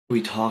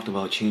We talked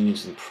about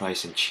changes in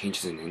price and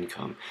changes in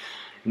income.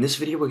 In this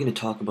video, we're going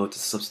to talk about the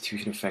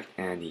substitution effect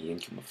and the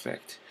income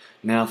effect.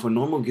 Now, for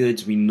normal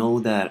goods, we know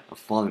that a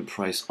fall in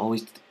price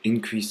always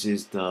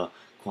increases the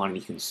quantity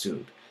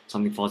consumed.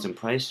 Something falls in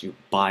price, you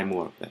buy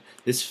more of that.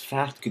 This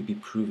fact could be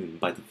proven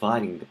by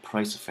dividing the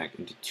price effect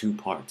into two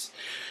parts.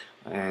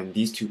 And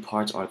these two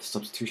parts are the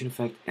substitution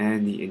effect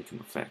and the income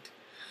effect.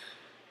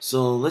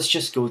 So let's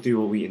just go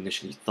through what we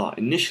initially thought.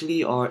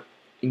 Initially, our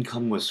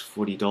income was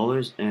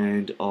 $40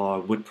 and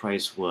our wood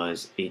price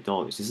was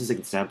 $8. This is an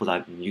example that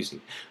I've been using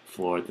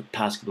for the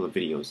past couple of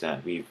videos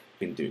that we've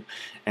been through.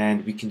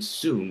 And we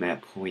consume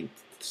at point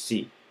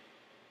C.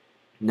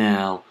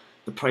 Now,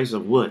 the price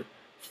of wood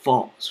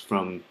falls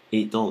from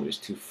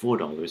 $8 to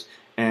 $4,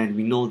 and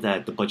we know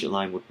that the budget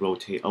line would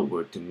rotate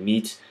outward to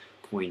meet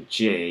point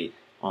J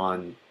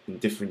on the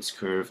difference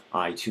curve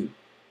I2.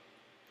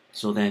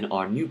 So then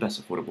our new best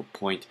affordable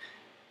point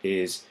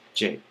is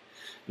J.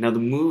 Now the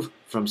move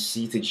from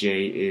C to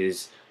J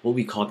is what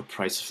we call the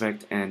price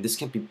effect, and this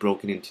can be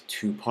broken into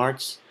two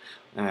parts,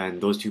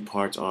 and those two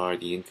parts are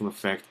the income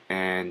effect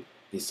and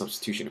the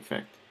substitution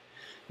effect.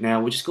 Now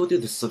we'll just go through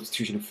the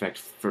substitution effect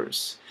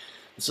first.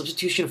 The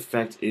substitution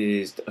effect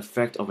is the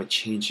effect of a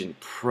change in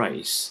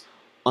price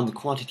on the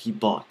quantity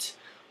bought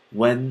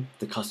when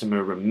the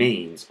customer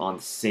remains on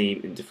the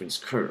same indifference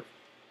curve.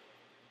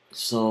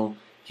 So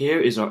here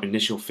is our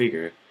initial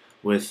figure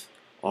with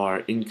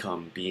our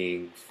income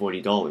being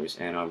 $40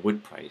 and our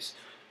wood price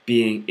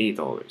being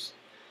 $8.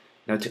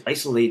 Now to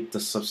isolate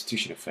the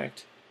substitution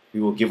effect, we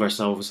will give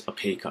ourselves a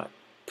pay cut.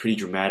 Pretty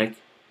dramatic,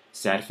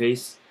 sad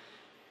face,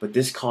 but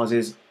this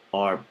causes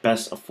our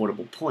best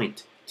affordable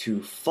point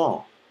to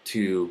fall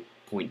to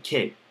point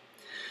K.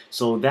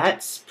 So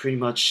that's pretty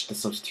much the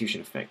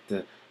substitution effect.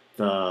 It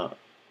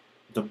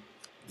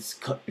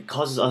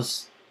causes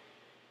us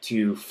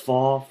to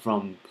fall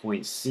from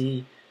point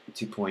C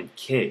to point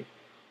K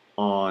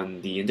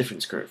on the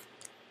indifference curve.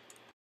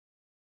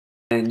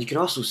 And you can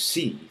also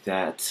see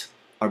that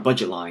our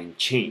budget line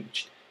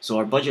changed. So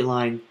our budget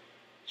line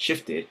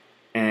shifted,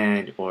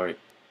 or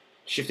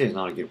shifted is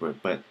not a good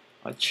word, but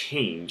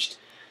changed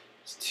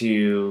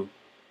to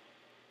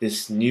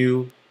this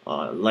new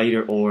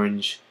lighter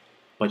orange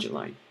budget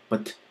line.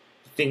 But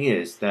the thing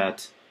is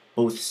that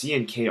both C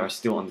and K are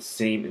still on the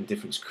same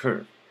indifference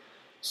curve.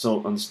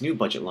 So on this new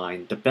budget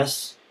line, the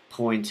best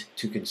point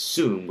to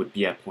consume would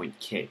be at point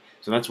K.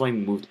 So that's why we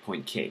moved to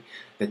point K.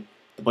 The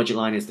budget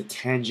line is the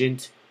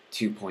tangent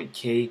to point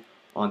K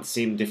on the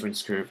same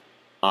difference curve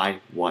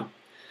I1.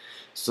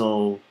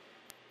 So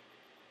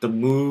the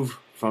move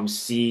from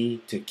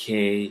C to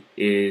K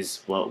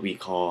is what we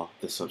call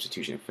the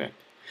substitution effect.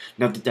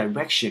 Now the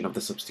direction of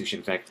the substitution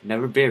effect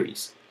never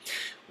varies.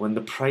 When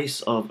the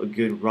price of a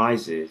good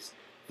rises,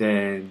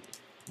 then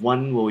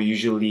one will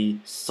usually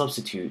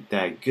substitute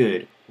that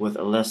good with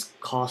a less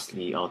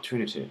costly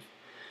alternative.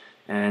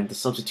 And the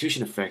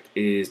substitution effect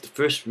is the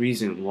first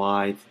reason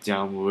why the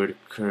downward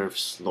curve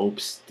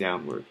slopes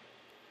downward.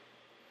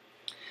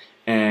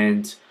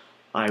 And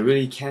I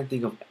really can't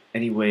think of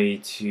any way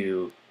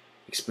to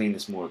explain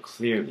this more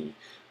clearly.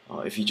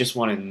 If you just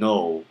want to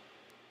know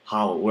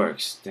how it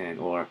works, then,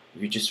 or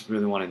if you just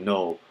really want to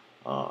know,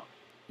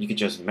 you could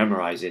just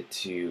memorize it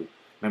to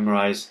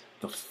memorize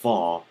the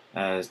fall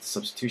as the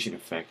substitution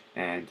effect,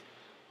 and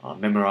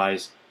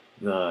memorize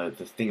the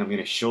thing I'm going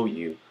to show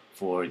you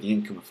for the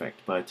income effect.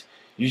 But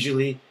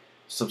usually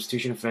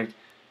substitution effect,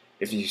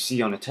 if you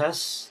see on a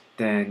test,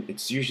 then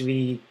it's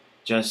usually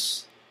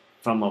just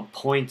from a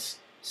point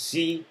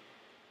C,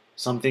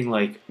 something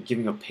like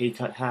giving a pay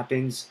cut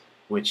happens,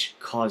 which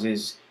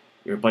causes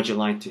your budget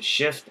line to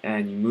shift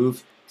and you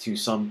move to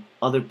some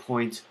other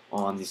point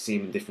on the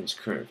same indifference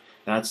curve.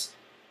 That's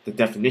the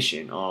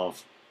definition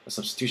of a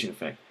substitution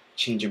effect.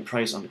 Change in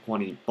price on the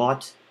quantity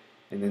bought,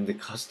 and then the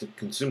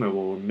consumer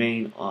will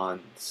remain on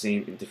the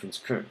same indifference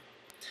curve.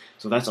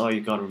 So that's all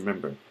you gotta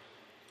remember.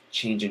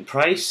 Change in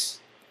price,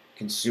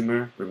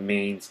 consumer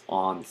remains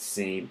on the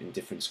same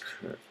indifference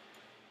curve.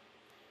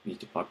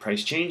 Our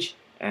price change,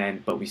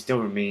 but we still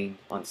remain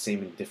on the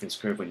same indifference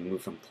curve when we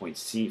move from point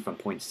C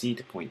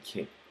to point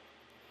K.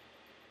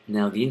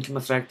 Now the income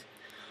effect,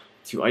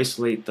 to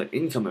isolate the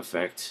income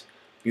effect,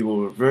 we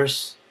will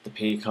reverse the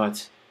pay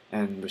cut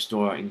and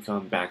restore our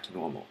income back to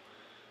normal.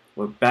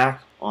 We're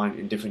back on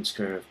indifference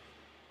curve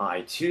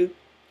I2,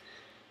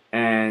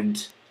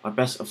 and our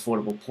best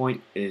affordable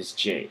point is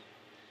J.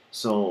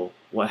 So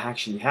what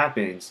actually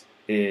happens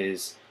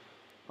is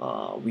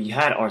we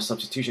had our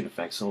substitution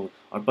effect. So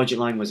our budget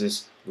line was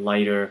this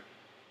lighter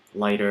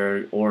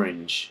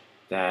orange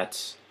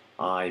that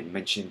I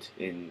mentioned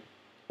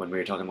when we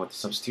were talking about the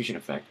substitution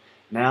effect.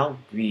 Now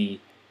the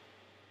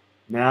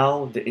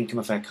income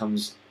effect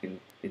comes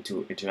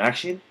into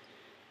action.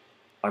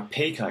 Our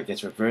pay cut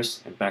gets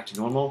reversed and back to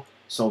normal,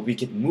 so we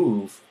can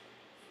move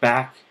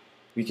back.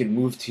 We can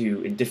move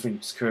to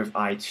indifference curve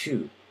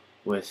I2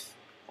 with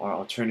our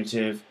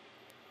alternative,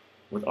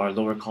 with our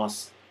lower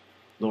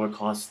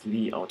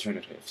costly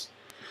alternatives.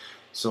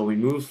 So we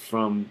move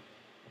from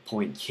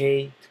point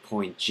K to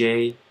point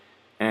J,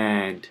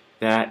 and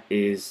that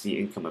is the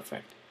income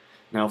effect.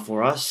 Now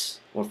for us,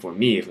 or for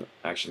me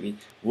actually,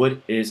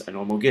 wood is a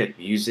normal good.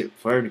 We use it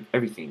for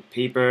everything,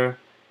 paper,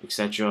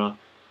 etc.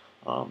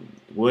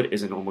 Wood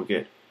is a normal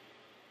good.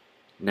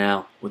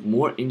 Now, with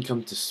more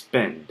income to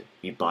spend,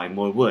 we buy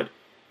more wood.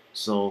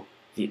 So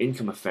the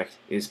income effect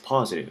is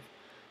positive.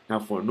 Now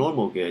for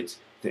normal goods,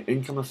 the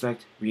income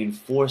effect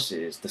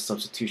reinforces the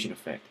substitution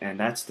effect, and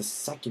that's the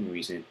second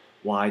reason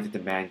why the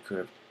demand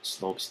curve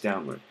slopes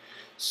downward.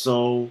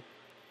 So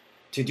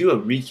to do a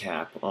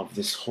recap of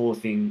this whole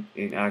thing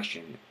in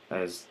action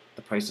as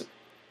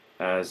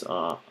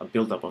a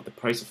buildup of the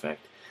price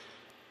effect,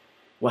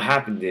 what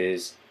happened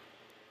is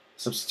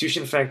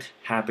substitution effect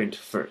happened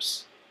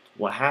first.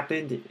 What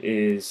happened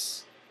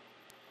is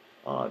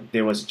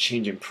there was a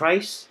change in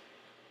price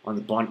on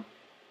the bond.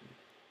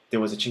 There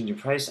was a change in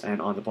price,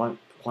 and on the bond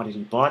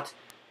quantity bought,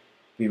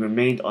 we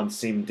remained on the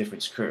same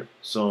difference curve.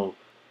 So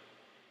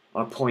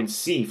our point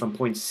C, from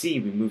point C,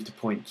 we moved to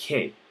point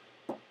K.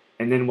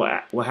 And then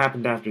what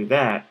happened after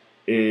that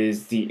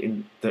is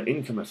the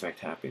income effect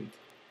happened.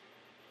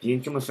 The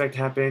income effect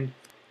happened.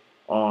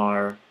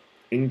 Our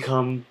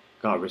income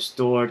got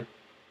restored,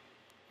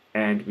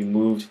 and we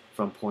moved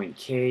from point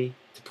K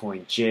to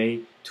point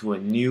J to a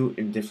new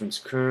indifference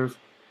curve.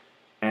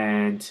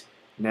 And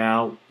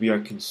now we are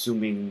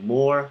consuming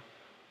more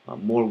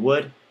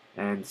wood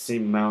and the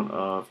same amount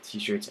of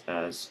t-shirts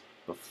as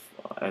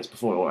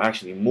before, or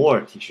actually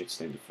more t-shirts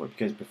than before,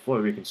 because before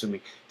we were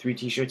consuming 3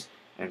 t-shirts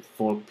and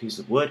 4 pieces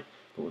of wood,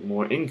 but with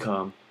more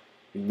income,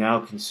 we now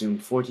consume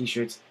 4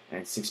 t-shirts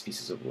and 6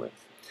 pieces of wood.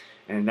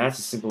 And that's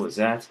as simple as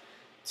that.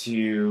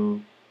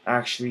 To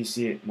actually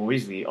see it more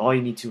easily, all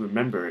you need to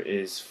remember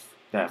is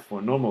that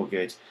for normal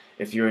goods,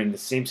 if you're in the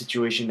same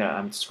situation that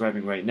I'm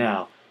describing right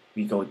now,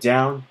 we go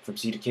down from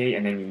C to K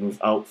and then we move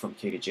out from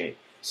K to J.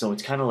 So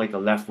it's kind of like a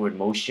leftward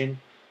motion,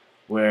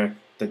 where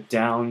the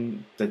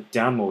down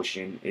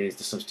motion is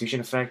the substitution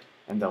effect,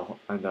 and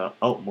the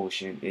out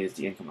motion is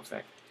the income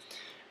effect.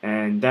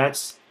 And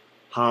that's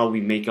how we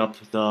make up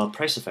the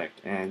price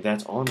effect. And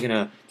that's all I'm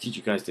gonna teach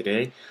you guys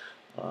today.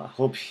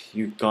 Hope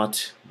you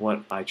got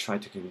what I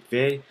tried to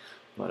convey.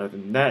 But other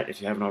than that, if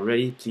you haven't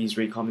already, please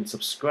rate, comment,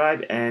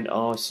 subscribe, and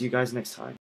I'll see you guys next time.